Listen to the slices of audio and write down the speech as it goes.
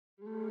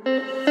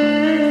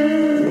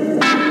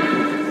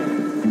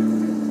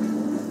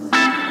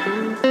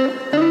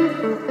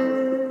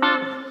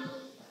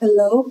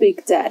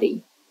Big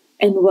Daddy,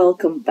 and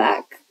welcome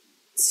back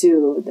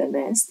to the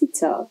Nasty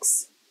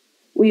Talks.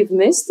 We've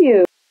missed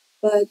you,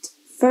 but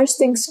first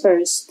things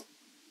first,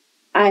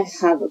 I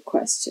have a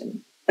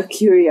question, a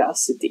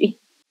curiosity.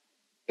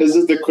 Is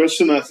it the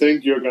question I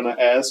think you're gonna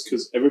ask?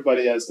 Because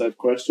everybody asks that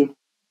question.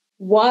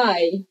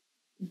 Why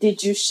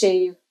did you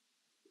shave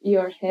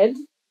your head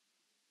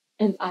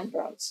and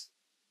eyebrows?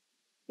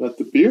 Not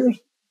the beard?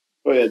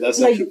 Oh yeah, that's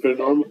Like, actually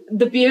pretty normal.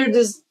 The beard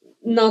is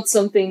not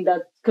something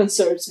that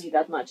concerns me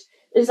that much.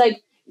 It's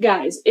like,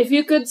 guys, if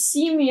you could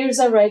see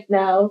Mirza right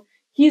now,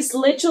 he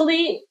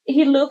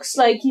looks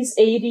like he's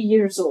 80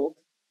 years old.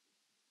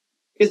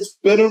 It's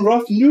been a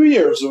rough New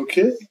Year's,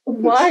 okay?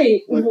 Why?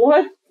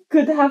 What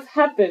could have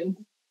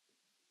happened?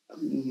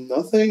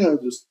 Nothing. I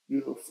just,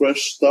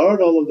 fresh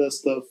start, all of that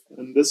stuff.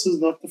 And this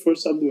is not the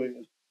first time doing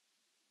it.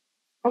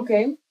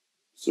 Okay.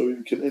 So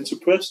you can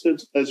interpret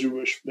it as you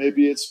wish.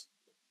 Maybe it's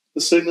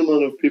the same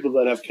amount of people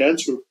that have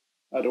cancer.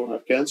 I don't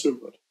have cancer,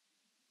 but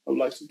I would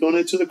like to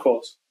donate to the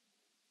cause.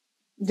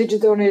 Did you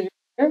donate it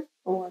here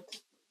or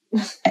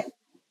what?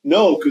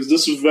 No, because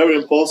this was very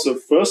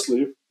impulsive.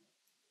 Firstly,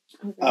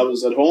 I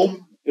was at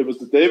home. It was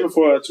the day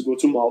before I had to go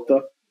to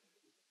Malta.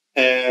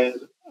 And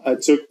I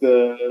took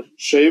the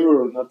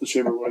shaver, or not the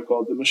shaver, what I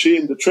call it, the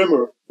machine, the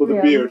trimmer for the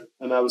beard.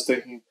 And I was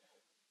thinking,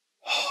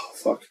 oh,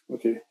 fuck,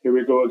 okay, here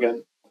we go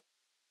again.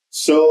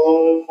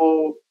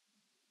 So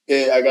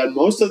I got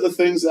most of the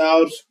things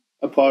out,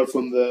 apart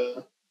from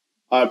the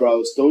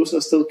eyebrows. Those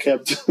are still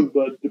kept,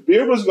 but the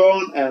beard was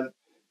gone, and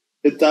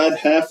it died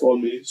half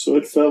on me. So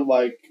it felt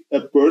like a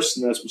bird's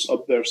nest was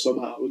up there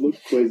somehow. It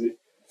looked crazy.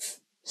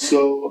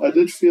 So I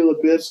did feel a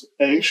bit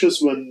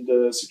anxious when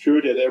the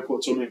security at the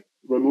airport told me,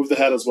 remove the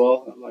hat as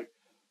well. I'm like,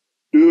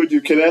 dude, you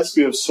can ask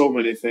me of so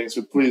many things,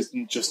 but please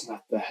just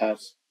not the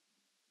hat.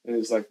 And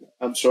he's like,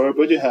 I'm sorry,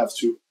 but you have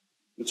to.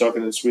 We're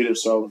talking in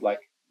Swedish, so I was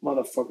like,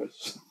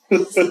 motherfuckers.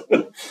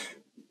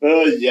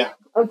 Yeah.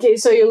 Okay,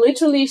 so you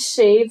literally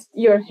shaved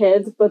your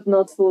head, but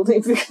not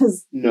fully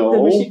because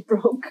the machine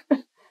broke.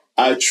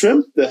 I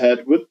trimmed the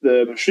head with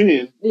the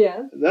machine.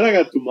 Yeah. And then I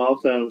got to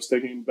Malta and I was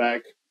taking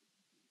back.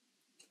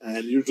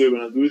 And usually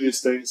when I do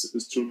these things,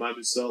 it's to remind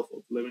myself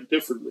of living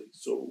differently.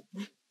 So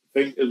I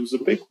think it was a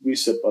big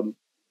reset button.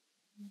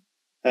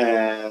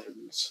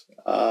 And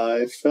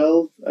I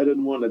felt I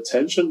didn't want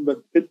attention,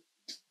 but it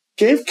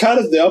gave kind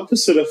of the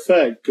opposite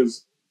effect.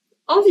 Because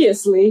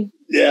obviously.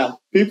 Yeah,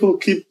 people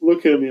keep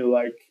looking at me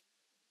like,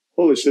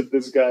 holy shit,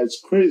 this guy's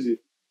crazy.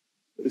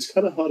 But he's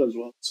kind of hot as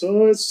well.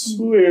 So it's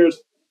weird.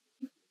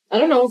 I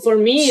don't know, for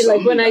me,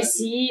 like when I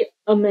see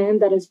a man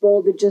that is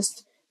bald, it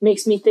just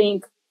makes me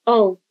think,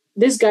 oh,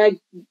 this guy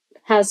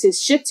has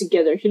his shit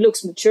together. He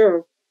looks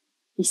mature.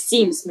 He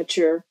seems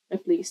mature,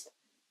 at least.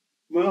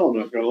 Well, I'm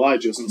not going to lie,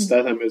 Jason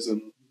Statham is a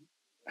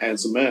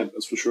handsome man,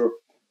 that's for sure.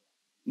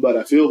 But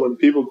I feel when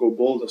people go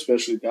bald,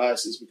 especially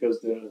guys, it's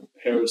because their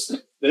hair is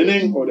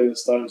thinning or they're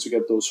starting to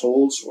get those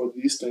holes or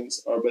these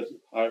things are a bit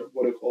higher.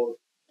 What do you call it?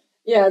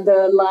 Yeah,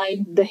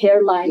 the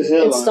hairline.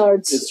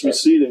 It's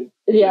receding.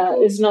 Yeah,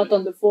 it's not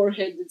on the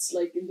forehead. It's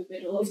like in the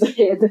middle of the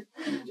head,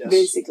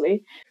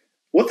 basically.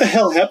 What the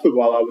hell happened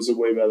while I was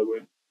away, by the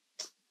way?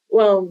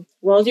 Well,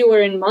 while you were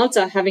in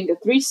Malta having a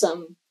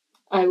threesome,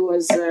 I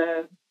was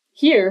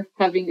here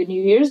having a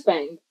New Year's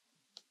bang.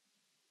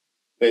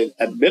 Wait,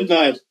 at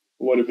midnight?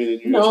 What do you mean a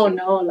New Year's bang?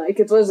 No, like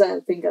it was, I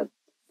think, at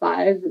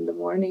 5 in the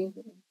morning,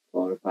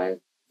 4 or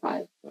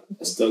 5.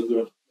 That's still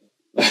good.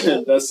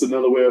 That's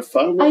another way of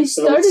fun. I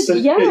started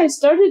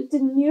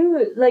the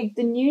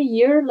new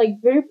year like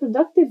very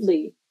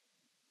productively.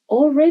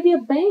 Already a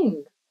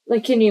bang.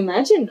 Like, can you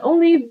imagine?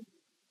 Only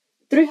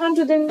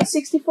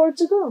 364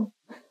 to go.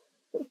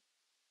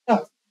 Yeah.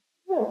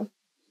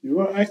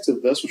 You are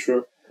active, that's for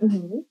sure.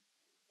 Mm-hmm.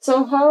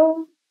 So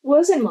how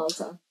was it,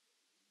 Malta?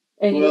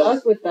 Any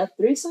luck with that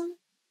threesome?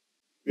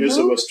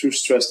 Mirza was too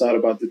stressed out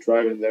about the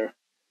driving there.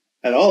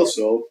 And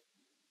also,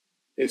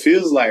 it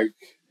feels like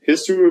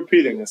history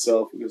repeating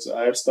itself because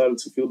I started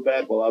to feel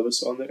bad while I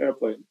was on the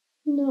airplane.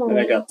 No. And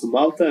I got to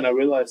Malta and I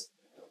realized,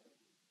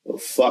 well,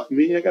 fuck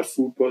me, I got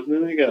food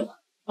poisoning again.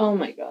 Oh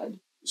my god.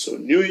 So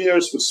New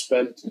Year's was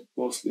spent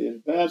mostly in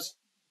bed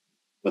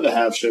with a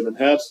half-shaven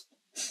head,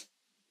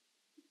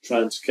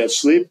 trying to catch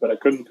sleep, but I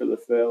couldn't because I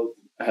failed.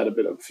 I had a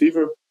bit of a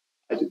fever.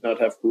 I did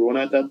not have corona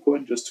at that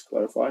point, just to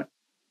clarify.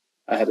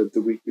 I had it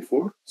the week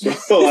before,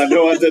 so I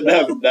know I didn't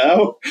have it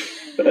now.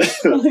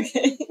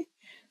 Okay.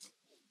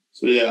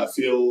 So yeah, I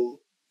feel...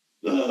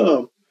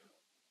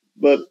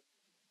 but,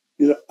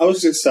 I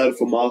was excited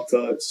for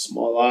Malta. It's a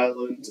small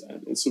island,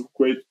 and it's a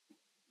great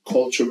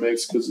culture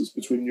mix because it's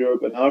between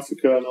Europe and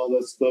Africa and all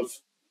that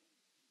stuff.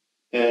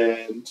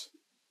 And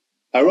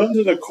I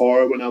rented a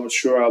car when I was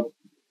sure I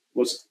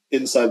was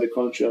inside the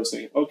country. I was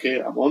thinking, okay,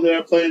 I'm on the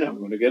airplane. I'm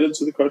going to get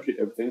into the country.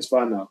 Everything's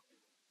fine now.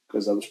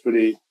 Because I was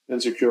pretty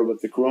insecure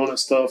with the corona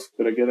stuff.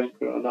 Could I get in?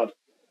 Could I not?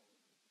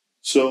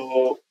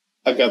 So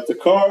I got the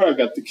car. I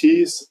got the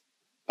keys.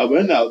 I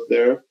went out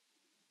there.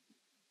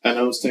 And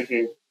I was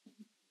thinking,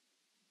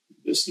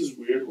 this is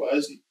weird. Why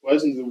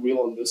isn't the wheel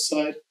on this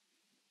side?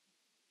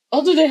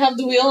 Oh, do they have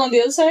the wheel on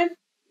the other side?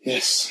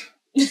 Yes.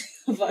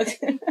 Fuck.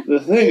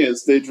 The thing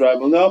is, they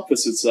drive on the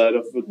opposite side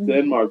of what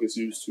Denmark is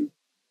used to.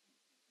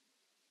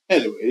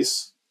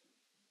 Anyways,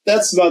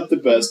 that's not the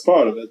best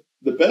part of it.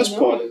 The best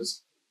part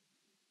is,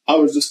 I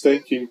was just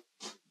thinking,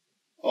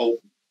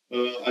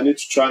 I need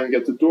to try and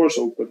get the doors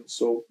open.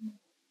 So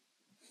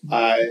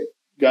I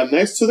got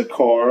next to the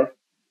car.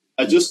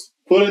 I just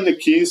put in the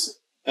keys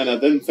and I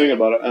didn't think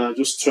about it. And I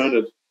just turned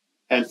it.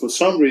 And for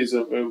some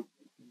reason,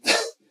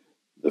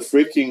 the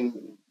freaking,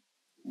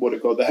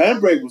 the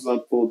handbrake was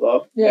not pulled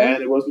up. Yeah.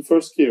 And it was the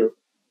first gear.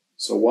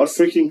 So what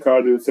freaking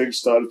car do you think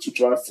started to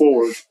drive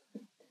forward?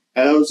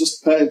 And I was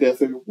just panicking there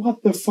thinking,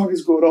 what the fuck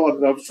is going on?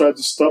 And I was trying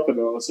to stop it.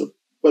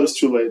 But it's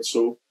too late.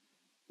 So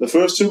the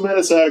first 2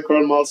 minutes I had a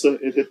car in Malta,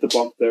 it hit the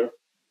bump there.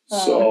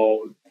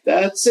 So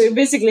that's... So you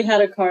basically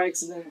had a car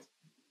accident.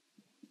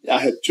 I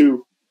had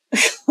 2.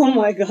 Oh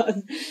my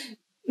god.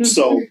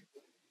 So,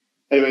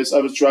 anyways, I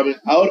was driving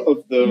out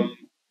of the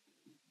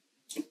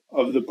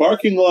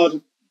parking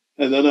lot,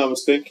 and then I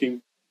was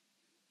thinking,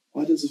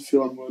 why does it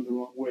feel I'm going the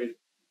wrong way?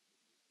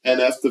 And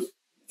after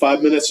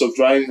 5 minutes of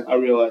driving, I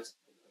realized,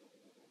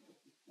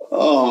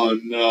 oh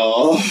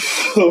no.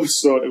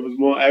 So it was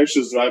more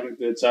anxious driving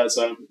the entire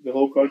time. The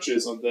whole country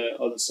is on the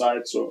other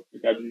side, so I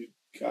got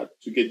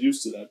to get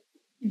used to that.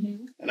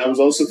 Mm-hmm. And I was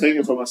also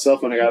thinking for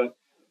myself when I got it,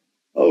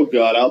 oh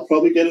god, I'll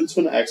probably get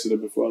into an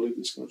accident before I leave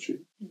this country.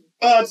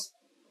 But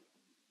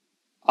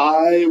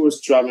I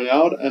was driving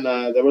out and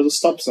there was a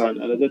stop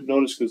sign and I didn't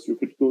notice because you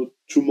could go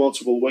 2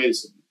 multiple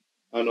ways.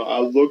 I know I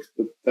looked,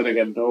 but then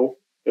again, no.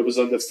 It was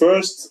on the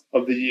 1st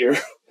of the year,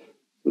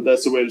 but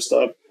that's the way to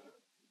stop.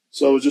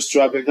 So I was just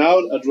driving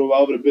out. I drove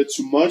out a bit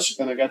too much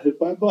and I got hit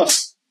by a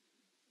bus.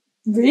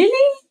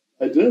 Really?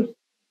 I did.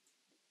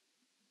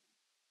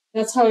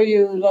 That's how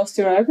you lost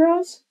your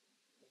eyebrows?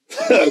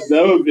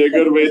 That would be a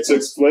good way to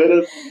explain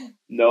it.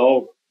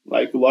 No,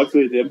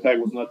 luckily the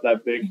impact was not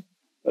that big,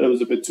 but it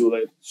was a bit too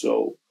late.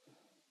 So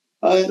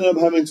I ended up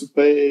having to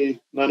pay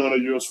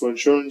 900 euros for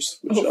insurance,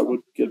 which I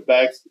would get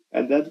back,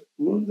 and that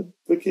ruined the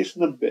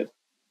vacation a bit.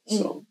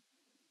 So,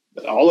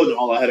 but all in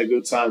all, I had a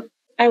good time.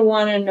 I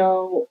want to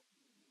know,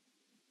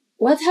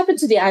 what happened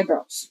to the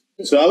eyebrows?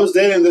 So I was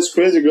dating this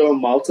crazy girl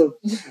in Malta,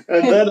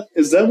 and then,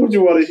 is that what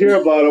you want to hear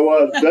about or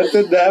what? That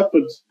didn't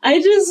happen.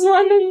 I just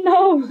want to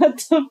know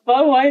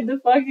why the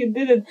fuck you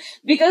did it.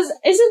 Because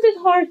isn't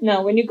it hard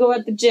now when you go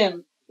at the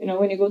gym,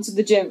 when you go to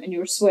the gym and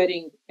you're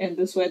sweating and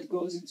the sweat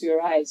goes into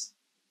your eyes?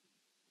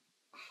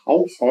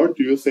 How hard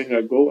do you think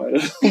I go at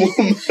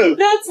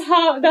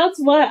it? That's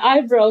why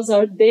eyebrows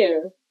are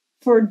there,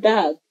 for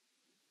that.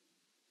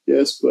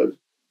 Yes, but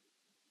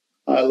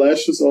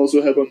eyelashes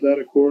also have on that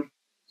accord,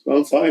 so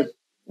I'm fine.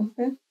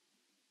 Okay.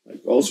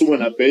 Also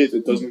when I bathe,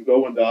 it doesn't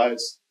go in the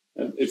eyes.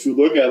 And if you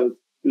look at it,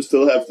 you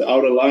still have the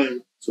outer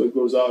line, so it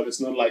goes out. It's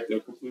not like they're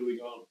completely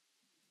gone.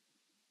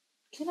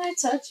 Can I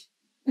touch?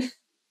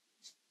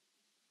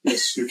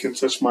 Yes, you can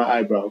touch my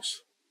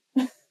eyebrows.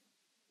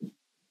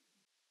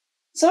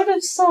 Sort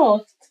of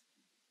soft.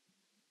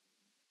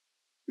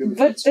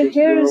 But the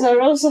hairs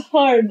are also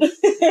hard.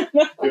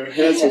 Your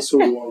hairs are so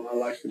warm, I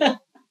like it.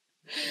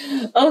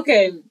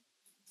 Okay.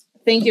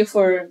 Thank you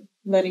for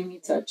letting me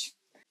touch.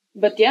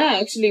 But yeah,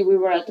 actually, we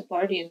were at the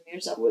party and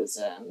Mirza was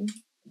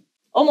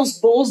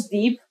almost balls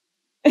deep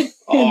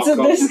into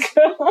this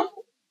girl.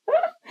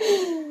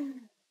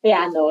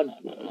 Yeah, no.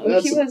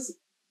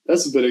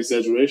 That's a bit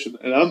exaggeration,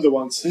 and I'm the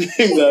one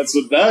saying that, so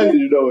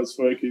now it's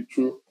fucking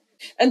true.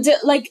 And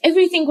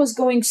everything was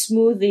going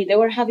smoothly. They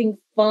were having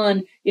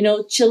fun,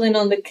 chilling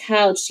on the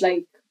couch,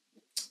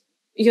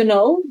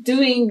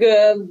 doing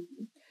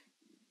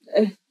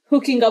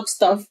hooking up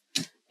stuff.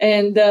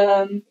 And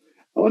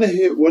I want to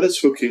hear, what is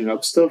hooking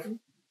up stuff?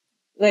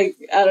 I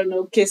don't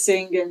know,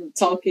 kissing and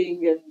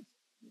talking and...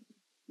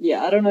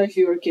 Yeah, I don't know if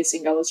you were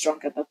kissing. I was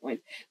drunk at that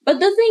point. But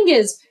the thing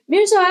is,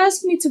 Mirza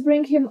asked me to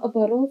bring him a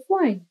bottle of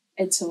wine.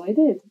 And so I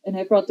did. And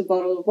I brought the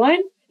bottle of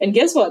wine. And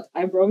guess what?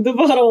 I broke the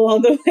bottle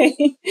on the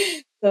way.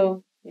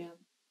 So, yeah.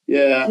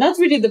 Yeah. Not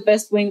really the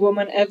best wing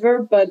woman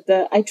ever, but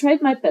I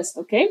tried my best,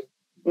 okay?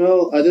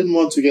 Well, I didn't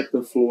want to get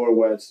the floor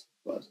wet,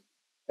 but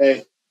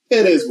hey,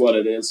 it is what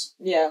it is.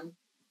 Yeah.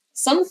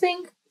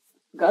 Something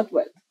got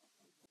wet.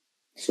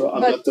 So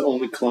I'm not the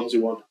only clumsy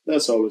one.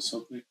 That's always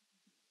something.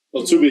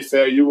 Well, to be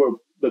fair, you were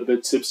a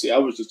bit tipsy. I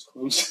was just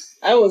clumsy.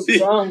 I was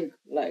drunk.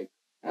 I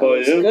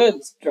was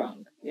good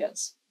drunk,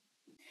 yes.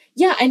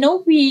 Yeah, I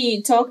know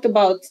we talked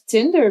about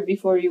Tinder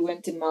before you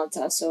went in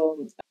Malta,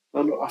 so...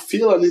 I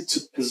feel I need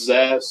to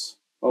pizzazz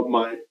up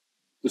my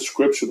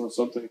description or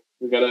something.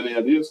 You got any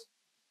ideas?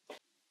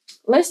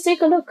 Let's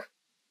take a look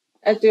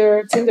at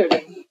your Tinder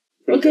then.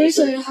 Okay,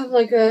 so you have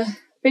a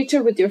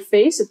picture with your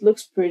face. It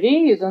looks pretty.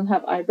 You don't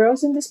have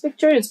eyebrows in this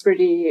picture. It's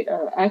pretty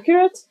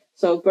accurate.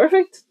 So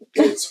perfect.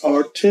 It's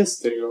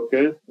artistic,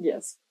 okay?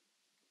 Yes.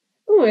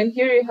 Oh, and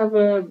here you have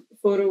a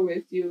photo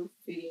with you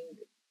feeding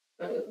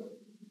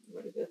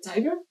what is it, a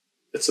tiger?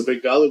 It's a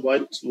Bengali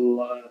white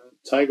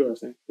tiger, I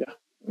think. Yeah.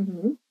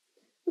 Mm-hmm.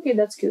 Okay,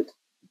 that's good.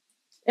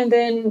 And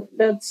then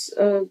that's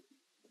a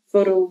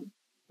photo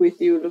with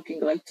you looking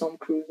like Tom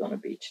Cruise on a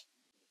beach.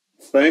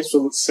 Thanks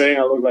for saying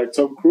I look like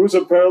Tom Cruise,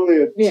 apparently,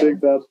 and take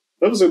that.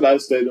 That was a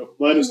nice day, though.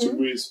 Minus 2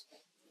 degrees.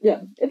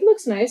 Yeah, it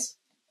looks nice.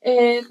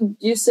 And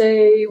you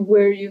say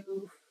where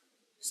you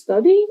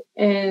study,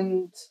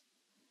 and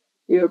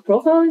your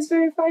profile is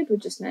verified,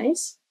 which is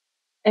nice.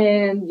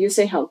 And you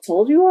say how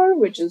tall you are,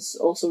 which is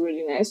also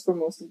really nice for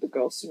most of the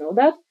girls to know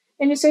that.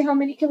 And you say how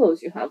many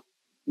kilos you have.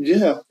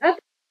 Yeah. That's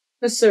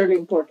necessarily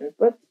important,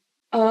 but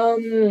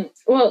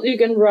well, you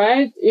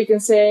can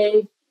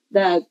say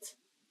that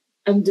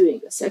I'm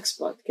doing a sex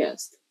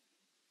podcast.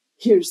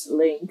 Here's the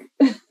link.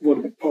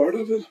 Want to be part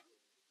of it?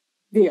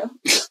 Yeah.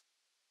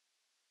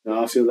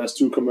 No, I feel that's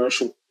too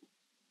commercial.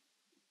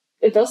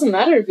 It doesn't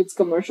matter if it's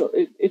commercial.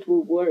 It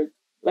will work.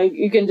 Like,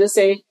 you can just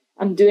say,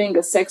 I'm doing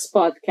a sex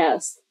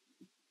podcast.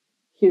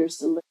 Here's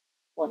the link.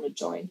 Want to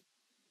join?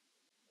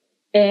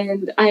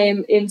 And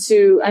I'm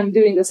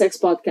doing a sex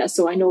podcast,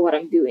 so I know what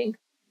I'm doing.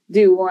 Do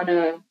you want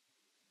to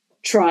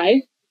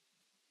try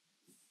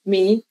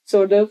me,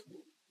 sort of?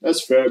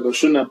 That's fair, but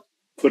shouldn't I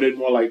put in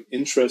more like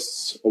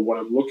interests or what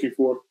I'm looking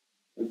for?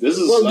 And this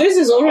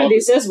is already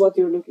says what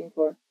you're looking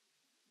for.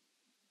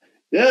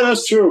 Yeah,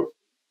 that's true.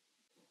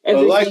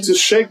 Everything. I like to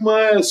shake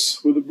my ass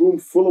with a room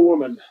full of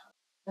women.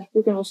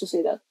 You can also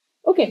say that.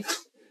 Okay.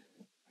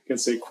 I can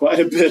say quite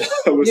a bit.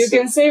 You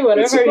can say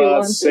whatever you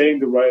want. It's about saying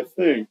the right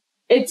thing.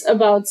 It's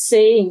about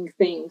saying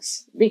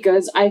things,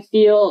 because I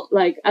feel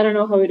like, I don't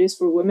know how it is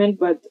for women,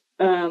 but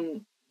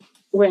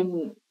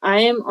when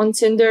I am on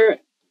Tinder,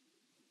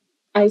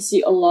 I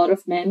see a lot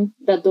of men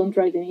that don't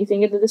write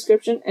anything in the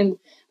description, and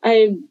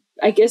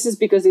I guess it's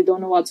because they don't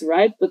know what to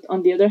write, but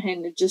on the other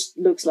hand, it just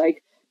looks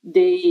like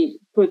they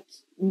put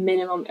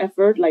minimum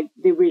effort, like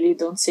they really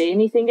don't say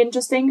anything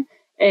interesting,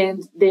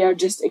 and they are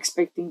just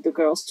expecting the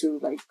girls to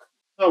like.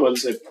 I wouldn't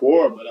say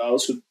poor, but I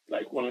also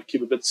like want to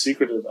keep a bit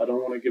secretive. I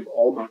don't want to give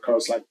all my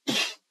cards like,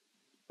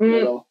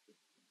 you know.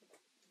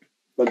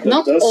 But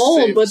not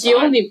all, but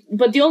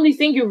the only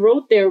thing you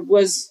wrote there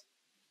was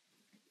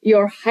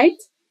your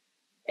height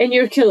and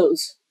your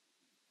kilos.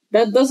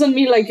 That doesn't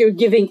mean like you're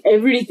giving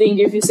everything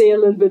if you say a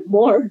little bit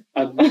more.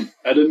 I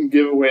didn't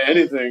give away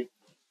anything.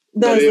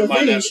 That's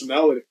my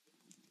nationality.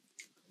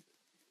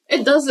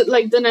 It doesn't,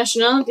 like, the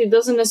nationality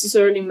doesn't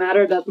necessarily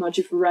matter that much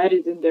if you write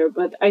it in there,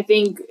 but I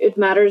think it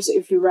matters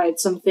if you write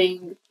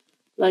something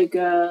like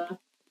a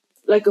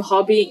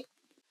hobby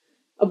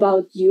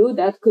about you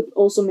that could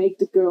also make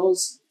the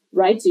girls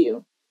write to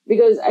you.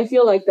 Because I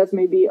feel like that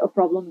may be a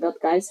problem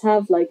that guys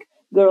have, like,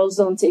 girls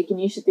don't take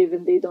initiative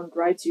and they don't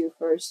write to you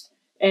first.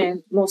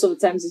 And most of the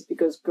times it's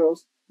because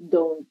girls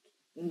don't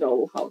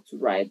know how to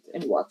write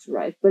and what to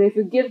write. But if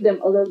you give them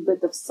a little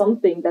bit of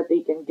something that they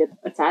can get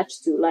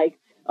attached to, like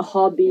a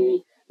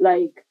hobby,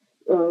 like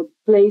a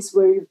place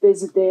where you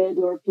visited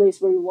or a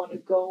place where you want to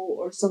go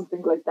or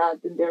something like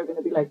that, then they're going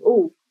to be like,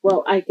 oh,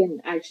 well, I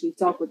can actually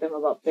talk with them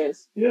about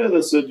this. Yeah,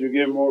 that's it. You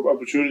give more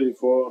opportunity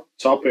for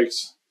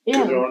topics.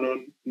 Yeah.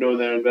 Because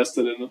they're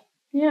invested in it.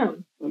 Yeah.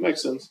 That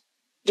makes sense.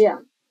 Yeah.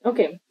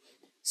 Okay.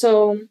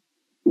 So,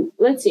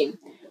 let's see.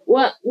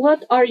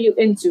 What are you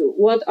into?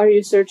 What are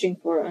you searching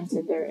for on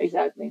Tinder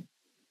exactly?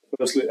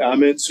 Firstly,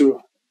 I'm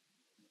into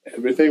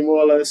everything more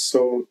or less,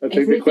 so I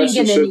think the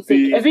question should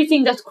be...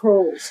 Everything that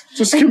crawls.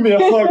 Just give me a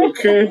hug,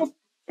 okay?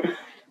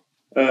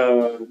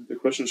 The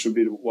question should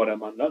be, what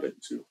am I not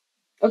into?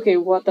 Okay,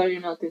 what are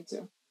you not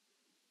into?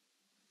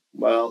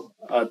 Well,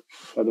 I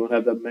don't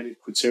have that many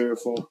criteria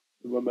for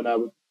the women I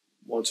would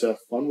want to have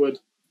fun with.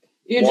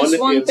 You just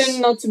want them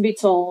not to be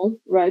tall,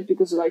 right?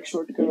 Because you like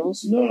short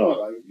girls.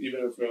 No.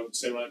 Even if we're on the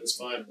same height, it's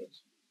fine. But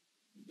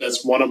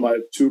that's one of my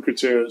 2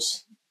 criteria.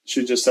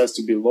 She just has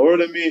to be lower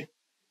than me,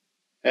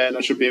 and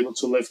I should be able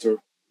to lift her.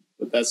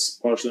 But that's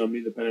partially on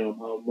me, depending on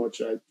how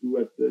much I do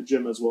at the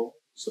gym as well.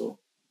 So.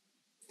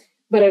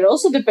 But it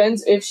also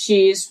depends if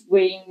she's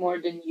weighing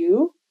more than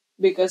you,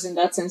 because in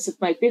that sense, it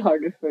might be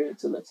harder for you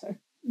to lift her.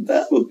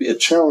 That would be a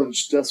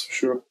challenge, that's for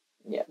sure.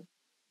 Yeah.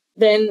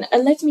 Then,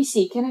 let me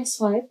see. Can I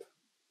swipe?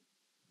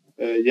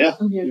 Yeah.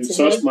 You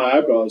touched my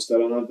eyebrows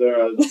that are not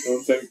there. I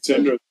don't think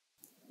Tinder.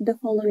 The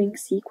following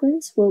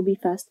sequence will be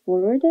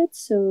fast-forwarded,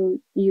 so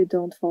you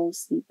don't fall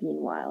asleep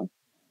meanwhile.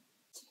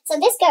 So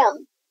this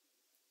girl,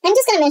 I'm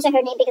just going to mention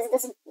her name because it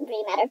doesn't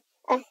really matter.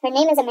 Her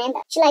name is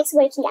Amanda. She likes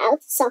working out,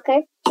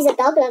 soccer, she's a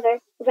dog lover,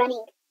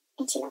 running,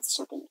 and she loves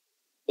shopping.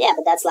 Yeah,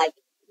 but that's like,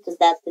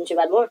 didn't you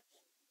write more?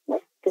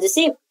 What? Because you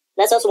see,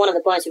 that's also one of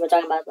the points you were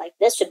talking about, like,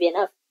 this should be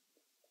enough.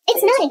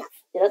 It's not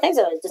enough. You don't think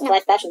so? It's just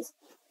life passions.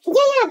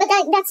 Yeah, but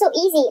that's so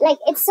easy. Like,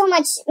 it's so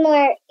much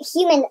more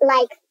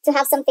human-like to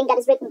have something that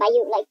is written by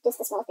you, like, just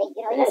a small thing,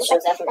 you know?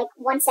 Yeah, like,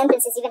 one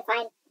sentence is even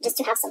fine, just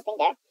to have something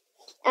there.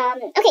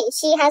 Okay,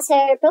 she has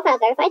her profile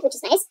verified, which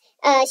is nice.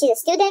 She's a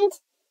student,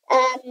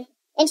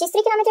 and she's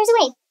 3 kilometers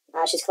away.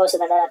 She's closer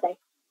than that, I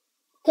think.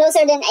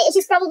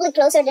 She's probably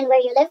closer than where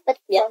you live, but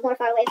more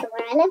far away from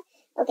where I live.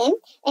 Okay,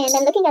 and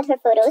I'm looking at her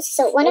photos.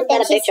 So one of them,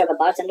 got a picture of a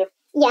bartender.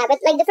 Yeah, but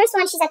like the first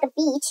one, she's at the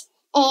beach,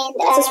 and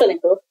that's a swimming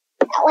pool.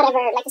 Whatever,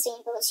 like a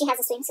swimming pool. She has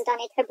a swimsuit on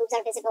it. Her boobs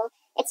are visible.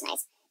 It's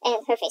nice, and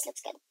her face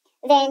looks good.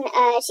 Then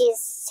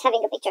she's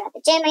having a picture at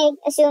the gym, I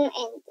assume,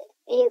 and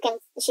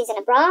she's in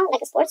a bra,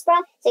 like a sports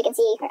bra, so you can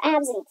see her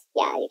abs, and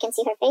yeah, you can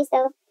see her face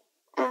though.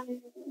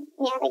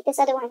 Yeah, like this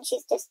other one,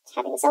 she's just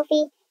having a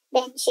selfie.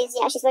 Then she's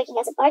working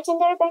as a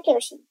bartender apparently,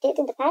 or she did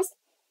in the past.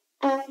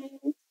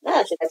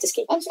 Oh, she likes to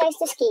ski. And she likes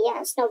to ski,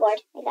 yeah, snowboard,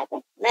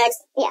 exactly.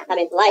 Next. Yeah. I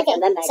mean, like, Okay,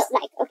 and then next. so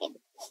like, okay.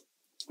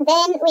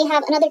 Then we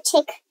have another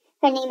chick.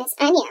 Her name is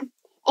Anya,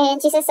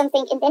 and she says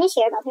something in Danish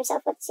here about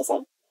herself. What does she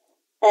say?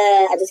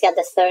 I just got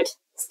the third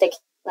stick.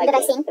 Like The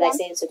vaccine, The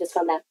vaccine, so just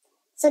calm down.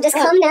 So just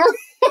calm now.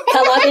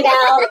 Come on me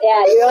now.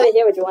 Yeah, you only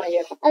hear what you want to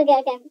hear.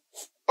 Okay.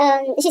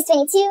 She's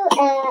 22.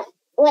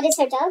 What is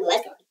her job?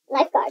 Lifeguard.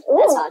 Lifeguard. Ooh,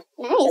 That's hot.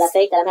 nice. Should I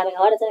fake that I'm having a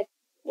heart attack?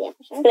 Yeah,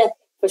 for sure.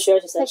 For sure,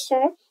 she For said.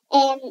 sure.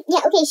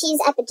 Yeah, okay, she's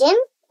at the gym.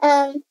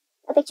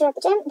 A picture at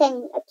the gym,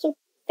 then a cute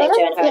photo.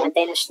 Picture in her Yeah. in a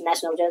Danish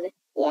national jersey.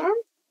 Yeah.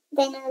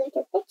 Then another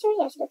cute picture.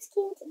 Yeah, she looks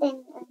cute.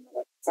 Then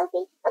another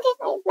selfie. Okay,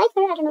 I like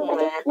her. I don't know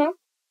about it. Yeah. No.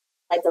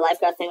 Like the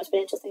lifeguard thing was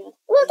pretty interesting.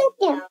 Well,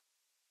 yeah.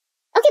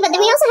 Okay, but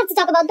then we also have to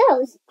talk about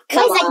those.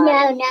 Come Guys, like,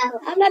 on. no.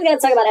 I'm not going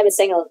to talk about every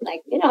single,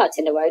 like, you know how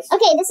Tinder works.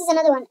 Okay, this is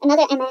another one.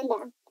 Another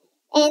Amanda.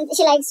 And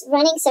she likes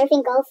running,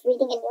 surfing, golf,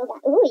 reading, and yoga.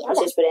 Ooh, Oh,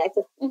 yoga. she's pretty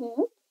active.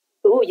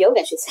 Mm-hmm. Ooh,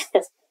 yoga, she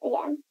says.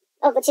 Yeah.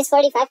 Oh, but she's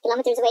 45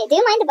 kilometers away. Do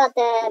you mind about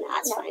the... Nah,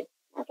 it's fine.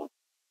 Okay.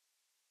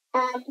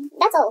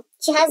 That's all.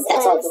 She has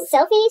That's a all good.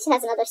 selfie, she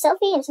has another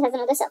selfie, and she has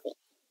another selfie.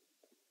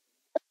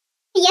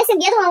 Yes,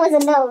 and the other one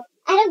was a no.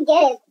 I don't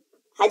get it.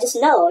 I just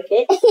know,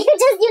 okay?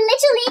 You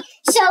literally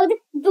showed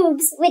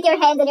boobs with your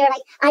hand, and you're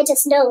like, I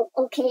just know,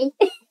 okay?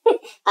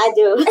 I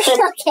do.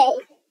 Okay.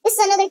 This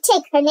is another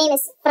chick. Her name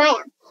is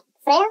Freya.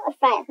 Freya or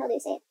Freya? How do you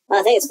say it? Well,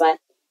 I think it's fine.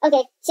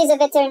 Okay, she's a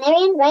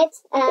veterinarian, right?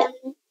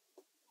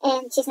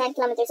 And she's 9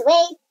 kilometers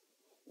away.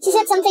 She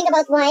said something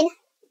about wine.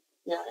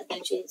 No, I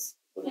think she's...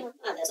 Okay.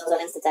 Oh, there's also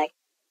an Insta tag.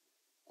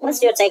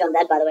 What's your take on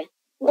that, by the way?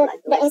 The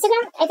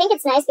Instagram, I think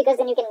it's nice because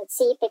then you can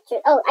see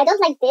pictures. Oh, I don't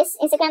like this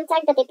Instagram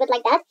tag that they put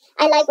like that.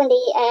 I like when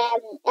they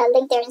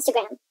link their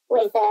Instagram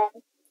with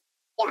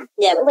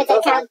with their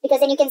account,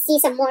 because then you can see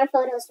some more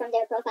photos from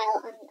their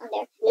profile on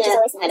there, which is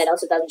always nice. And it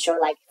also doesn't show,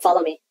 like,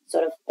 follow me,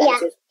 sort of. Yeah,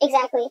 attitude.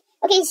 exactly.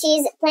 Okay,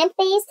 she's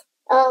plant-based.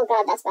 Oh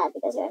god, that's bad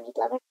because you're a meat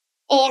lover.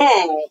 And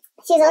Hey!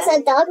 she's also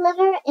a dog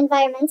lover,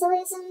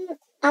 environmentalism,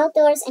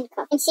 outdoors, and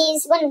coffee. And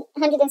she's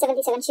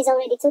 177. She's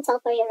already too tall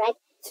for you, right?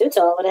 Too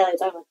tall? What the hell are you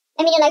talking about?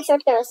 I mean, you like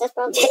short girls. That's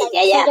probably like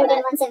Yeah, taller but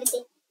than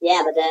 170.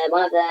 Yeah, but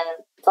one of the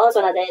tallest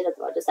one I dated,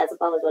 or just had some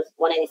fun with, was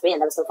 183,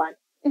 and that was still fine.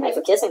 Mm-hmm. Like,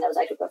 for kissing, that was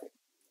actually perfect.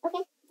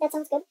 Okay, that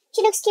sounds good.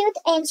 She looks cute,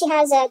 and she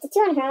has a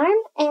tattoo on her arm,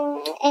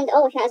 and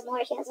oh, she has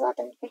more. She has a lot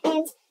on her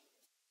hands.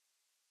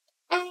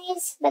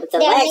 Eyes, but With the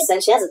they're legs,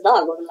 and she has a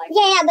dog. Like,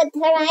 yeah, but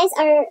her eyes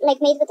are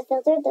like made with a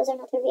filter. Those are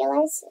not her real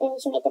eyes.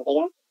 She made them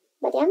bigger.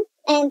 But yeah,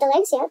 and the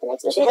legs, the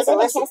legs So look she really has a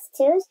good. And she lesson. has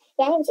tattoos.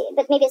 Yeah,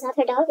 but maybe it's not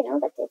her dog,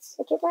 but it's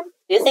a cute one.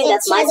 do you think And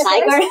that's she my has a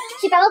tiger? horse.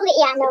 She probably,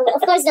 yeah, no,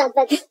 of course not.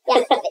 But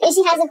yeah,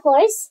 she has a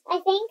horse, I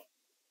think.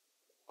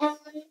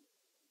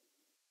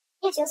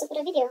 Yeah, she also put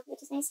a video,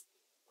 which is nice.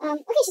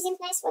 Okay, she seems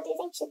nice. What do you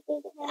think? Should we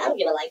give her I don't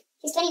give a like.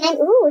 She's 29.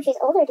 Ooh, she's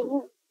older than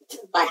you.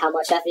 By how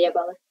much after year,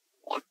 probably?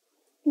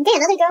 Okay,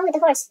 another girl with a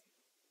horse.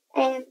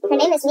 Her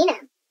name is Mina.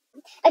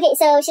 Okay,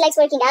 so she likes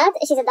working out.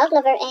 She's a dog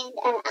lover and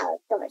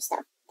outdoor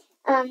stuff.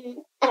 I don't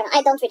know.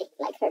 I don't really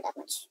like her that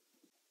much.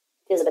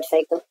 Feels a bit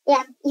fake, though.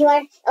 Yeah, you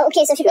are. Oh,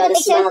 okay, so she You put are a the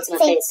picture smile to my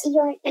saying face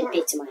you're. and Yeah.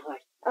 beat to my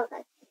heart. Oh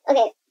god.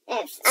 Okay,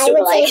 I Super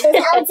would say like.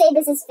 this. I would say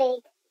this is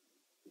fake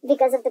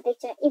because of the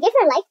picture. You give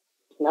her a like.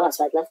 No, I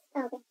swipe left.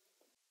 Oh, okay.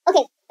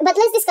 Okay, but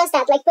let's discuss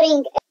that. Like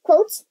putting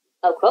quotes.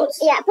 Oh, quotes?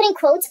 Yeah, putting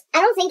quotes.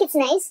 I don't think it's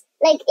nice.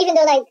 Like even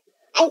though like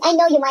I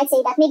know you might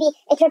say that maybe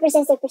it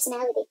represents their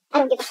personality. I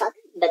don't give a fuck.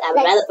 But I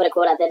would rather put a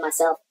quote I did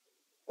myself.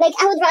 Like,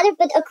 I would rather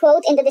put a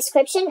quote in the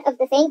description of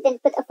the thing than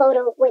put a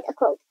photo with a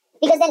quote.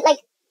 Because then, like,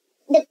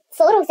 the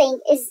photo thing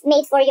is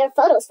made for your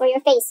photos, for your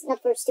face,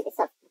 not for stupid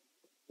stuff.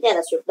 Yeah,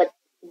 that's true. But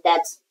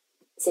that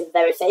seems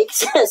very fake.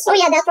 So, Oh,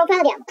 yeah, that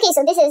profile, yeah. Okay,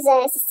 so this is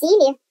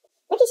Cecilia.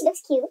 Okay, she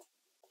looks cute.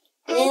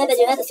 yeah, but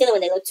you have the feeling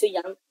when they look too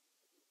young.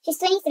 She's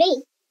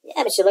 23.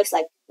 Yeah, but she looks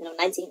like,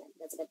 19.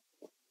 That's a bit...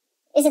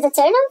 Is it a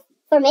turn-on?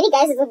 For many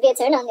guys, it would be a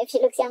turn-on if she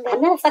looks younger.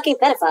 I'm not a fucking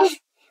pedophile.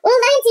 Well,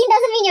 19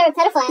 doesn't mean you're a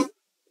pedophile.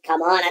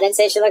 Come on, I didn't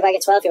say she looked like a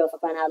 12-year-old for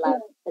crying out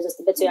loud. It's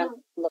just a bit too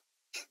young. Look,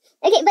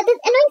 Okay, but the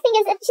annoying thing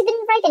is that she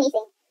didn't write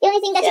anything. The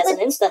only thing that she has she an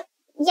put... Insta.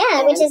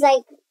 Yeah, which is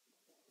like...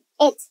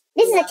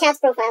 This is Yeah. a cat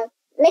profile.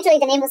 Literally,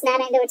 the name was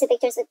Nana and there were 2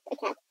 pictures with a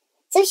cat.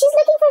 So she's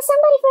looking for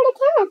somebody for the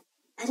cat.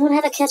 I don't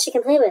have a cat she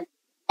can play with.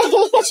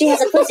 If she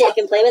has a pussy I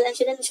can play with, and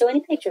she didn't show any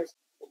pictures.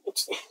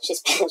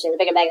 She's a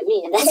bigger bag than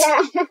me, and that's...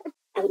 Yeah.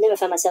 I would never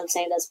find myself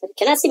saying this, but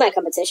can I see my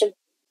competition?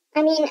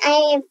 I mean,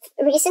 I've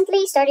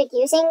recently started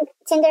using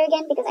Tinder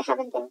again because I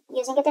haven't been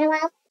using it in a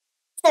while.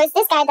 So it's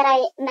this guy that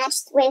I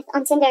matched with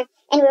on Tinder,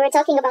 and we were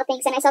talking about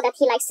things, and I saw that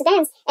he likes to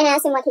dance, and I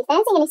asked him what he's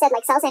dancing, and he said,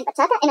 like, salsa and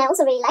bachata, and I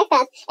also really like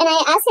that. And I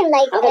asked him,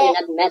 like... How have you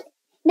not met?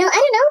 No, I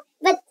don't know,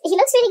 but he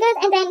looks really good,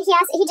 and then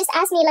he just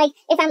asked me, like,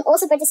 if I'm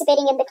also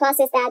participating in the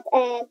classes that,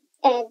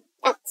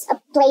 at a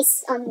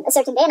place on a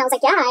certain day, and I was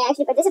like, yeah, I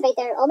actually participate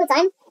there all the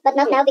time, but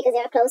not now because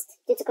they're closed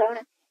due to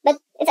Corona. But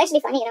it's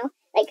actually funny,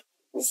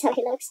 This is how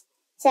he looks.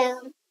 So,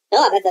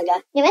 Oh, I bet that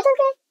guy. you met that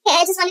guy? Yeah,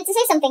 I just wanted to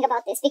say something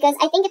about this because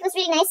I think it was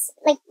really nice,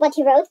 like, what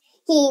he wrote.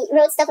 He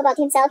wrote stuff about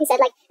himself. He said,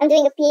 like, I'm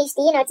doing a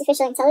PhD in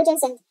artificial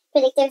intelligence and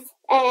predictive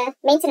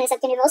maintenance of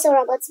universal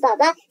robots, blah,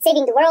 blah,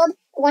 saving the world,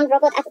 one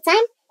robot at a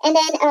time. And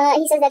then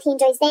he says that he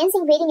enjoys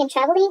dancing, reading, and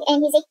traveling,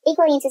 and he's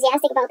equally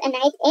enthusiastic about a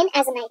night in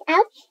as a night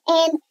out.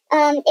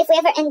 And if we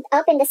ever end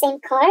up in the same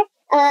car,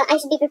 I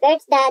should be prepared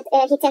that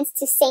he tends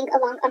to sing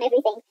along on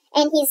everything.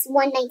 And he's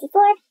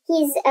 194.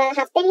 He's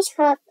half Danish,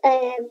 half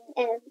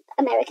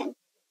American.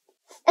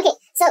 Okay,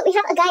 so we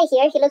have a guy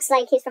here. He looks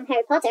like he's from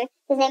Harry Potter.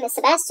 His name is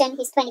Sebastian.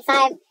 He's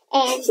 25,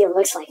 and He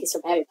looks like he's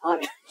from Harry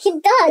Potter. he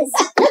does.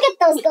 Look at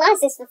those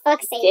glasses, for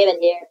fuck's sake. Give it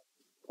here.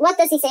 What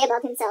does he say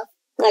about himself?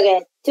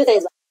 Okay, 2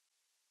 things.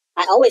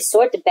 I always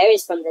sort the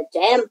berries from the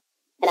jam,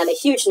 and I'm a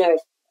huge nerd.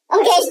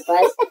 Okay. That's a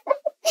surprise.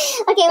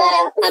 Okay, what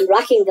else? I'm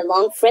rocking the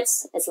long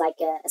fritz. It's like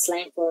a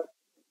slang for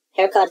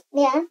haircut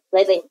Yeah.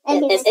 lately.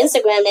 And His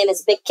Instagram name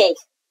is Big Cake.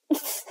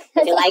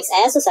 If he likes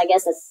asses, I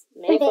guess that's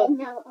Okay, meaningful.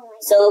 no, oh my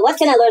god. So what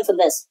can I learn from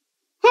this?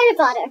 Harry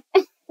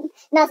Potter.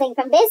 Nothing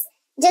from this.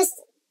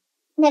 Just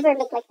never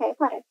look like Harry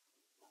Potter.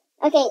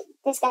 Okay,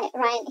 this guy,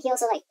 Ryan, he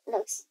also, like,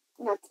 looks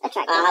not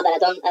attractive. But I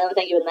don't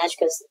think you would match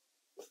because,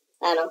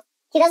 I don't know.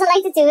 He doesn't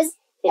like tattoos.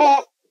 Yeah.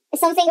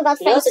 Something about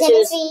No French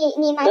tattoos.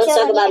 chemistry, ni macho, Don't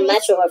talk ni about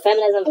feminist. macho or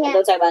feminism, Yeah. and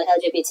don't talk about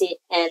LGBT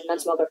and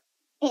non-smoker.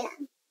 Yeah.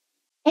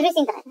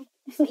 Everything that I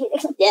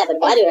like. Yeah, but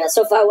why do that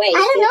so far away?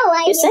 I don't know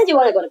why. You said you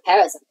want to go to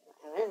Paris.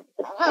 Oh.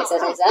 Makes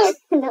sense out.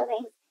 No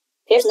thanks.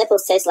 Pierce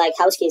nipples taste like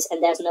house keys,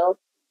 and there's no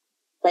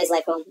place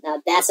like home.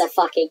 Now that's a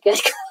fucking good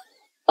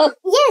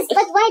Yes,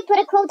 but why put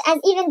a quote as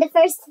even the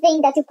first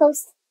thing that you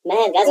post?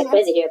 man. Guys You are know?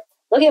 crazy here.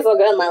 Looking for a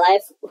girl in my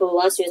life who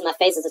wants to use my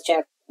face as a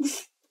chair,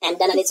 and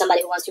then I need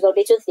somebody who wants to go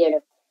to the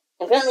theater.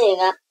 I'm currently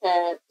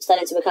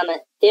studying to become a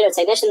theater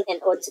technician in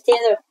Odense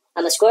Theater.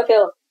 I'm a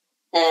Scorpio.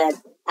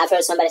 I've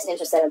heard somebody's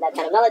interested in that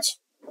kind of knowledge,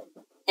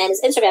 and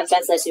his Instagram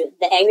translates to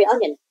the Angry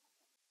Onion.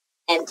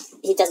 And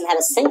he doesn't have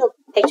a single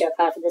picture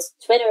apart from this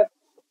Twitter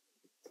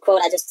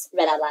quote I just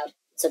read out loud.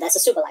 So that's a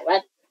super like,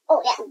 right?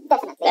 Oh yeah,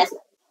 definitely.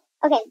 Definitely.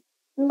 Okay,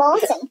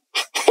 Molten.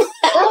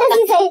 What does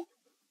he say?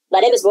 My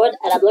name is Ward,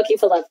 and I'm looking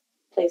for love.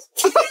 Please.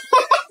 I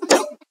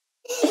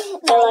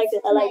like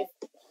it. I like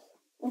it.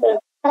 But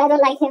I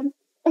don't like him.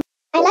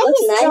 I It like looks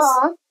his nice.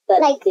 jaw.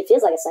 But Like- he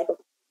feels like a psycho.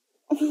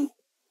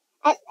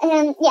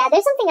 Yeah,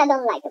 there's something I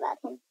don't like about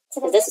him.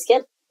 So Is this his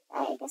kid?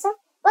 I guess so.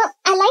 Well,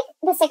 I like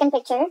the second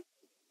picture,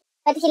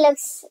 but he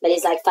looks. But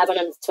he's like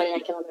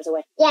 529 kilometers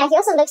away. Yeah, he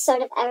also looks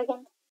sort of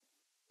arrogant.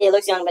 He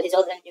looks young, but he's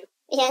older than you.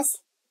 Yes.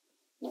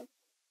 Yeah.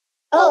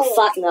 Oh,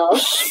 fuck no.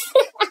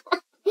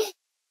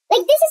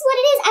 Like, this is what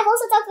it is. I've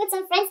also talked with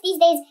some friends these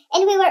days,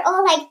 and we were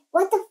all like,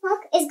 what the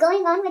fuck is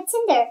going on with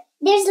Tinder?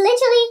 There's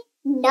literally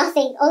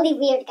nothing, only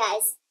weird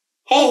guys.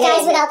 Hey, And hey,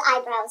 guys hey. without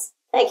eyebrows.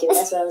 Thank you.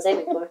 That's what I was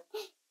aiming for.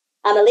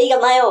 I'm a league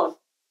of my own.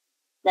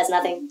 That's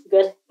nothing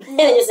good.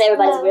 Just say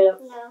everybody's no, weirdo.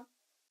 No.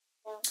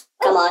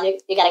 Come on,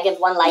 you gotta give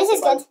one life. This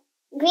is to one.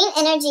 good. Green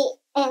energy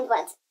and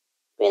what?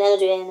 Green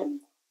energy in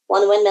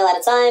one windmill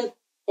at a time.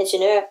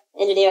 Engineer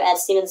at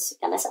Siemens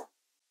Gamesa.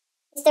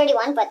 He's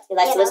 31, but... He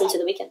likes you to know, listen like- to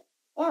The Weeknd.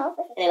 Yeah, oh,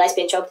 perfect. And he likes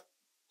being choked.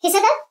 He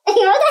said that?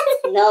 He wrote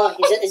that? No,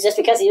 it's just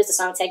because he used the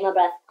song Take My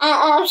Breath.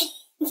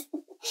 Okay.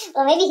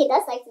 Well, maybe he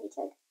does like to be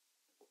choked.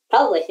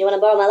 Probably. You wanna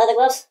borrow my leather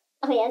gloves?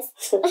 Oh,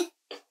 yes.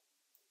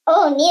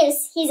 Oh,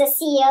 Niels. He's a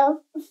CEO.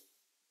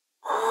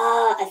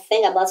 I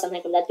think I bought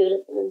something from that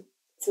dude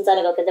some time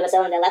ago because they were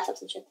selling their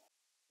laptops and shit.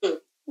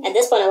 At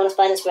this point, I want to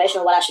find inspiration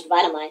on what I should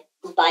write on my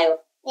bio.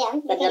 Yeah.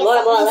 But the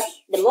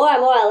more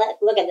and more I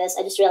look at this,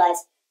 I just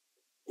realize,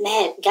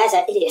 man, guys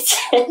are idiots.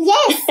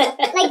 Yes.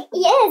 Like,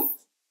 yes.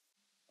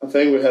 I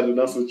think we had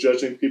enough of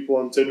judging people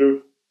on Tinder,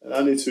 and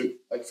I need to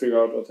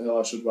figure out what the hell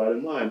I should write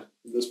in mine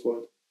at this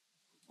point.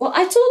 Well,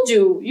 I told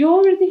you. You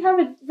already have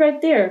it right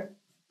there.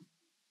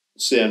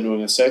 See, I'm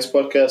doing a sex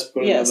podcast,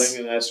 putting Yes. a link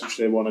and ask if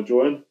they want to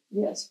join.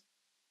 Yes.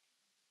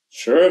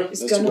 Sure, It's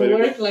that's the gonna way to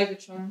work go. like a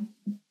charm.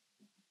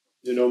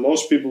 You know,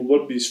 most people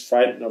would be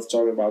frightened of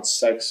talking about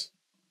sex.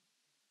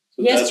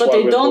 So Yes, that's but why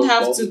they we're don't both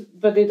have bold. to.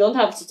 But they don't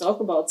have to talk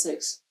about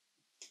sex.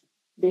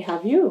 They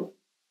have you,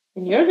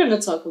 and you're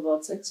gonna talk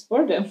about sex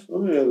for them.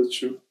 Oh yeah, that's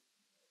true.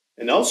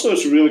 And also,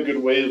 it's a really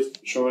good way of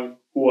showing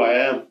who I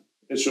am.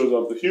 It shows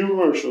off the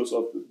humor, it shows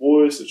off the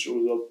voice, it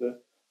shows off the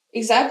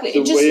Exactly. the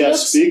It just way I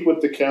looks. speak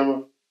with the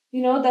camera.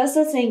 You know, that's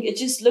the thing. It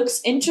just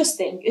looks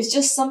interesting. It's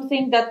just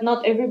something that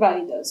not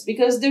everybody does.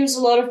 Because there's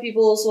a lot of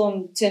people also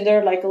on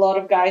Tinder, like a lot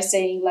of guys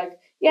saying like,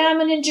 yeah,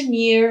 I'm an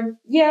engineer.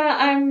 Yeah,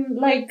 I'm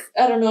like,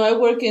 I don't know, I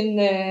work in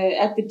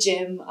at the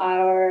gym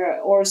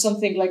or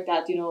something like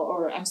that, you know,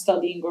 or I'm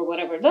studying or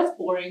whatever. That's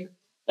boring.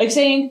 Like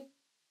saying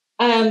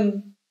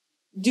I'm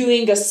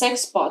doing a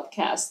sex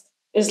podcast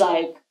is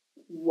like,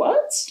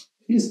 what?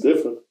 He's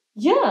different.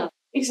 Yeah,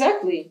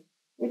 exactly.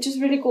 Which is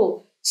really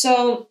cool.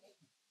 So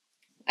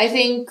I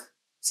think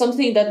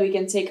something that we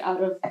can take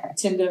out of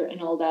Tinder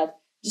and all that,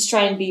 just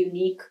try and be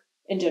unique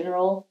in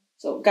general.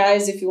 So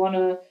guys, if you want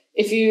to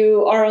if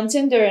you are on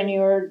Tinder and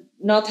you're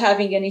not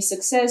having any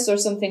success or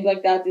something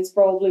like that, it's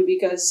probably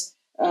because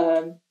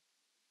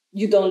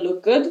you don't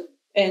look good.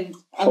 And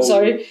I'm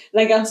sorry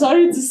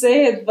to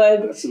say it,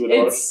 but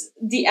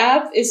the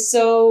app is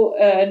so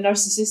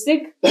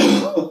narcissistic.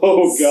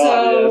 Oh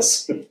God,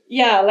 so, yes.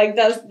 Yeah, like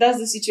that's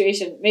the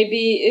situation.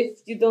 Maybe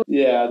if you don't.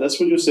 Yeah, that's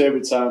what you say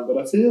every time, but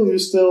I feel you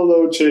still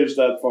don't change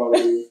that part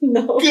of you.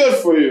 No. Good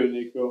for you,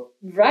 Nico.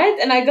 Right?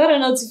 And I got a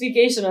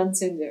notification on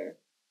Tinder.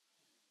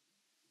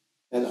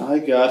 And I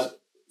got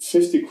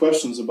 50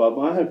 questions about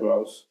my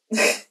eyebrows.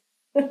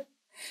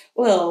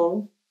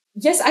 Well,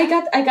 yes, I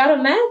got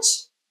a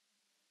match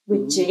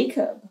with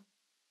Jacob.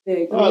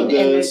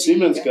 The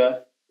Siemens guy.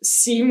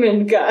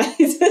 Semen guy.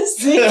 The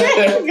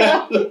Semen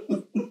guy.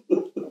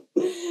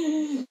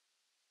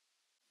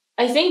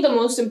 I think the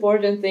most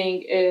important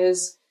thing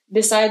is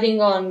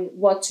deciding on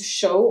what to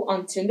show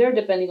on Tinder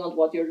depending on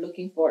what you're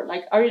looking for.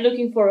 Like, are you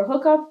looking for a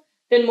hookup?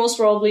 Then most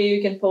probably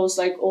you can post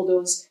like all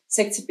those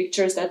sexy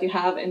pictures that you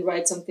have and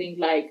write something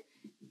like,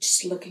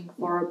 just looking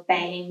for a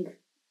bang.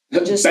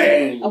 Just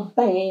bang. A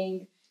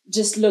bang.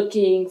 Just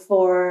looking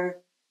for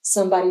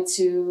somebody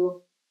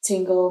to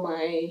tingle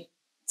my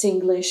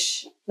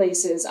tinglish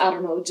places. I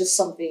don't know, just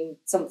something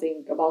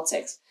about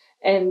sex.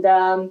 And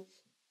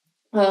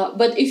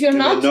but if you're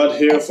not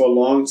here for a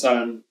long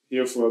time,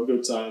 here for a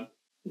good time.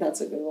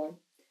 That's a good one.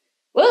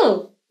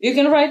 Well, you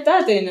can write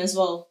that in as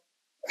well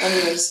on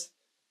yours.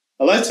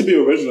 I like to be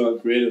original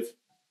and creative.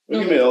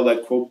 Don't give me all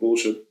that quote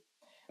bullshit.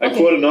 I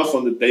quote enough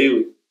on the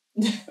daily,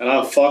 and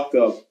I'm fucked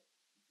up.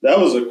 That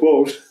was a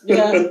quote.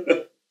 Yeah.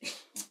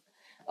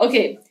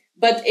 Okay,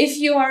 but if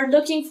you are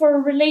looking for a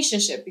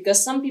relationship,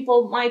 because some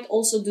people might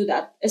also do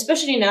that,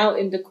 especially now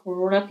in the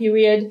Corona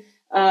period,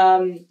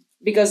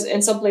 because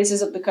in some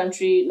places of the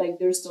country, like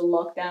there's still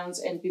lockdowns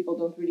and people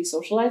don't really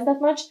socialize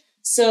that much.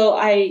 So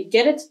I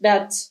get it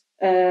that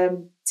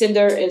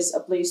Tinder is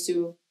a place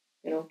to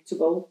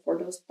go for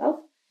those stuff.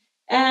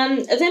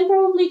 And then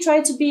probably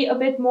try to be a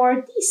bit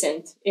more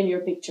decent in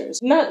your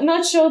pictures.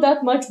 Not show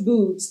that much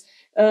boobs.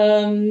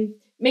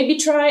 Maybe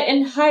try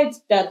and hide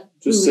that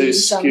just booty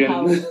say skin.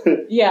 somehow.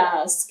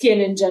 Yeah, skin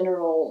in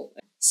general.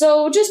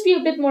 So just be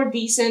a bit more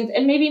decent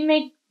and maybe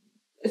make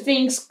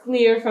things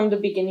clear from the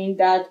beginning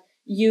that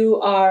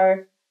you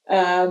are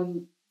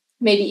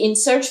maybe in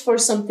search for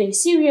something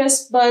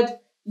serious,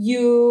 but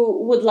you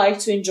would like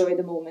to enjoy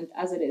the moment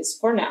as it is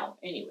for now,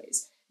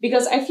 anyways.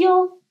 Because I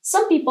feel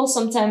some people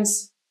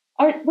sometimes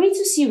are way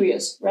too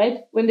serious,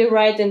 right? When they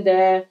write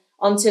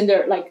on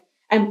Tinder, like,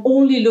 I'm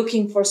only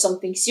looking for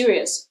something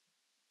serious.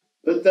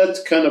 But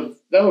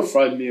that would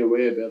frighten me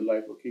away a bit.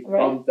 Like, okay,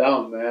 calm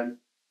down, man.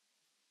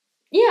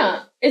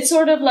 Yeah, it's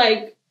sort of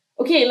like,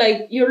 okay,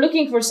 like you're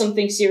looking for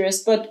something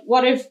serious, but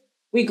what if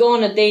we go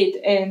on a date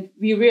and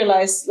we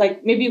realize,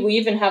 like, maybe we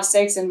even have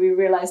sex and we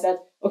realize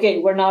that, okay,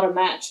 we're not a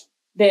match.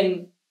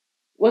 Then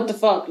what the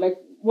fuck? Like,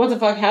 what the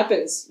fuck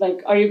happens?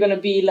 Like, are you going to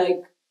be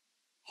like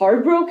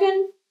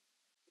heartbroken?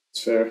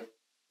 It's fair.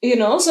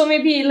 So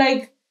maybe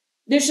like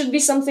there should be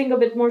something a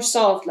bit more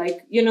soft.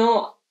 Like, you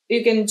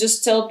can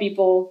just tell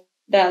people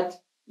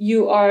that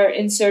you are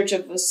in search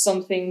of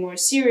something more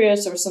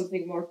serious or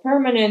something more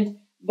permanent,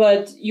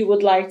 but you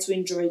would like to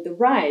enjoy the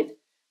ride.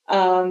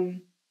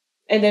 And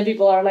then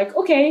people are like,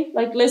 okay,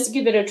 like, let's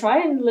give it a try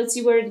and let's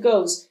see where it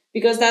goes.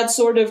 Because that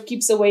sort of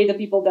keeps away the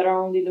people that are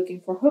only looking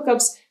for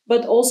hookups,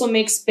 but also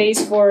makes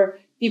space for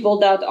people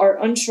that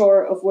are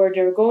unsure of where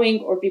they're going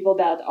or people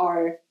that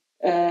are,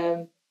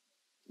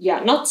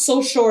 not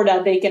so sure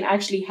that they can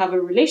actually have a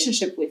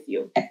relationship with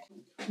you.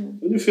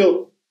 What do you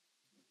feel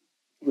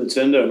with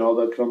Tinder and all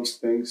that comes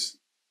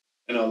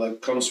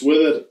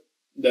with it,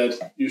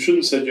 that you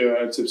shouldn't set your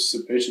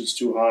anticipations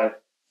too high?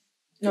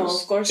 No,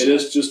 of course it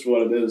is just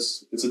what it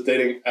is. It's a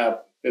dating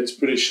app. It's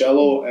pretty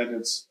shallow and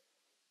it's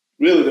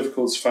really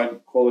difficult to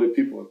find quality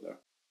people in there.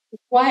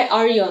 Why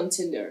are you on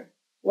Tinder?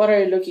 What are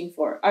you looking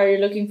for? Are you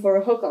looking for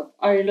a hookup?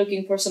 Are you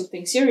looking for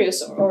something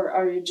serious, or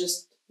are you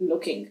just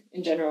looking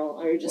in general?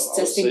 Are you just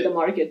testing the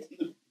market?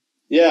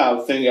 Yeah,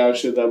 I think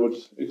actually that would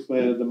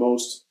explain it the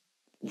most.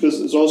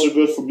 Because it's also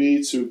good for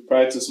me to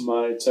practice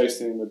my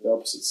texting with the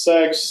opposite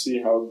sex,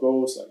 see how it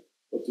goes, like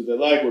what do they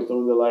like, what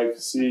don't they like,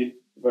 see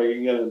if I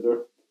can get in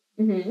there,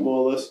 more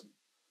or less.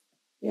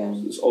 Yeah.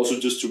 It's also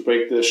just to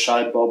break the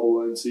shy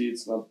bubble and see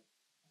it's not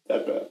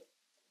that bad.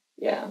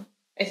 Yeah,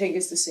 I think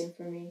it's the same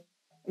for me.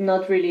 I'm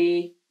not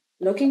really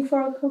looking for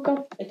a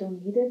hookup. I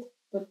don't need it,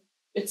 but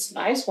it's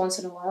nice once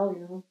in a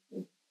while,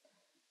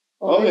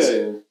 Always. Oh,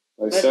 yeah.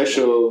 Like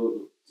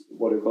sexual,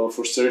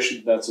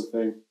 frustration, that's a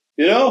thing.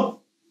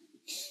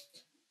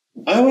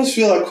 I always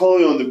feel I call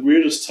you on the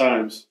weirdest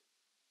times.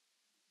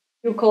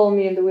 You call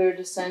me in the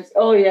weirdest times.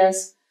 Oh,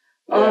 yes.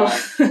 Yeah.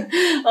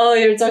 Oh,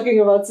 you're talking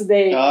about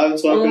today. I'm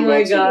talking about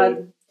today. Oh, my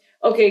God.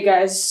 Okay,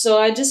 guys, so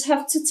I just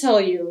have to tell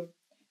you,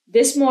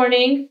 this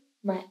morning,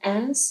 my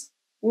ass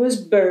was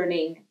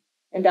burning.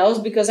 And that was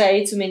because I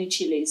ate too many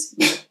chilies.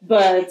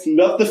 But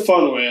not the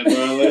fun way,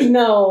 apparently.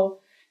 No.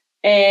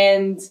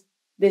 And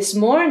this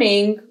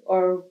morning,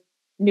 or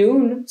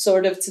noon,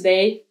 sort of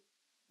today,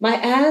 my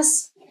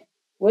ass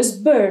was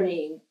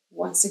burning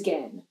once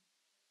again.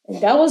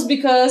 And that was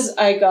because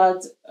I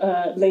got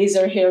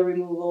laser hair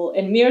removal.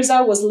 And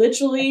Mirza was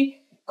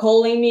literally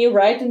calling me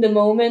right in the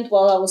moment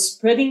while I was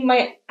spreading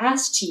my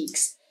ass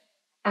cheeks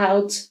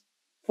out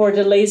for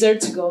the laser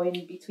to go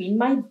in between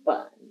my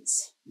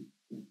buns.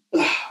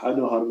 I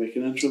know how to make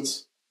an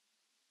entrance.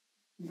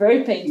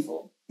 Very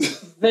painful.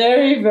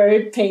 Very,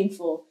 very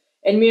painful.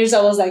 And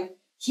Mirza was like,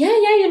 yeah,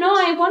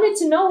 I wanted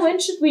to know when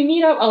should we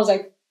meet up. I was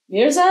like,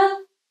 Mirza,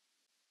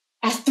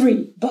 at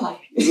 3, bye.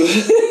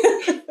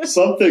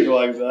 Something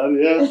like that,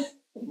 yeah.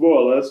 More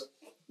or less.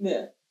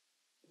 Yeah.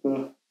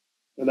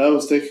 And I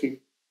was thinking,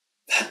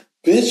 that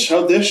bitch,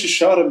 how dare she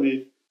shout at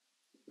me?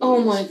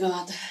 Oh my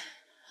god.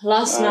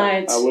 Last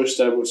night. I wish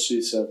that was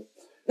she said.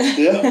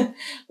 Yeah.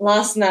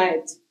 Last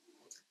night.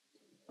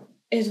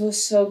 It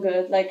was so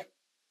good. Like,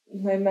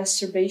 my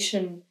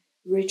masturbation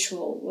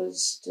ritual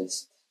was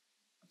just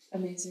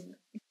amazing.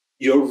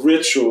 Your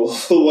ritual.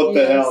 What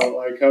the Yes. hell?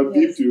 Like, how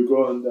deep do you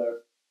go in there?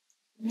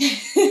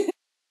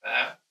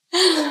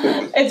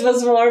 It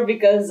was more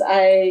because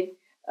I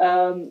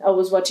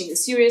was watching a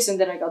series and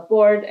then I got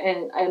bored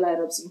and I light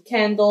up some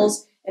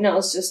candles and I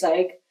was just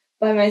like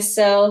by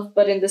myself,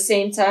 but in the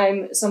same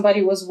time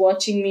somebody was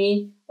watching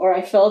me, or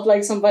I felt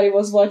like somebody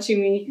was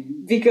watching me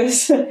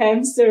because a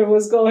hamster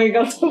was going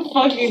up the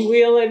fucking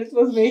wheel and it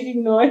was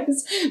making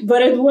noise.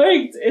 But it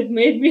worked. It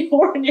made me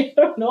horny.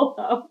 I don't know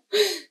how.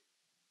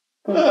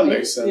 That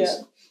makes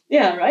sense.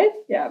 Yeah, right?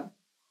 Yeah.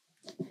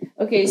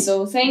 Okay,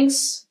 so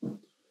thanks,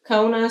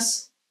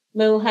 Kaunas,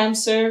 little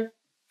hamster,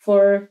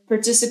 for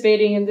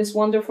participating in this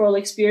wonderful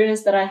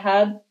experience that I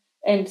had.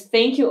 And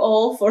thank you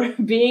all for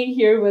being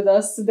here with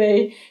us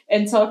today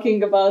and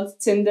talking about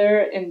Tinder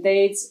and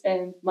dates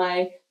and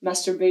my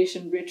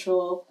masturbation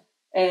ritual.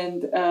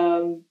 And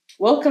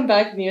welcome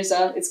back,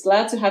 Mirza. It's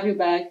glad to have you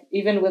back,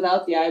 even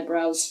without the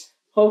eyebrows.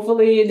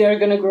 Hopefully they're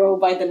going to grow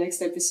by the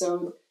next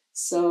episode.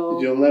 So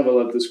You'll never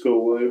let this go,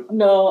 will you?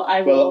 no,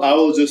 I will. Well, I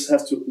will just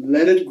have to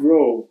let it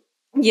grow.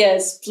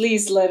 Yes,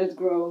 please let it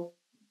grow.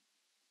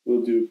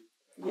 Will do.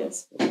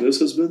 Yes. This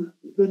has been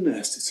The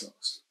Nasty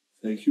Talks.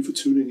 Thank you for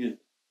tuning in.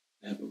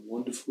 Have a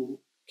wonderful,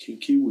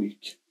 kinky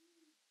week.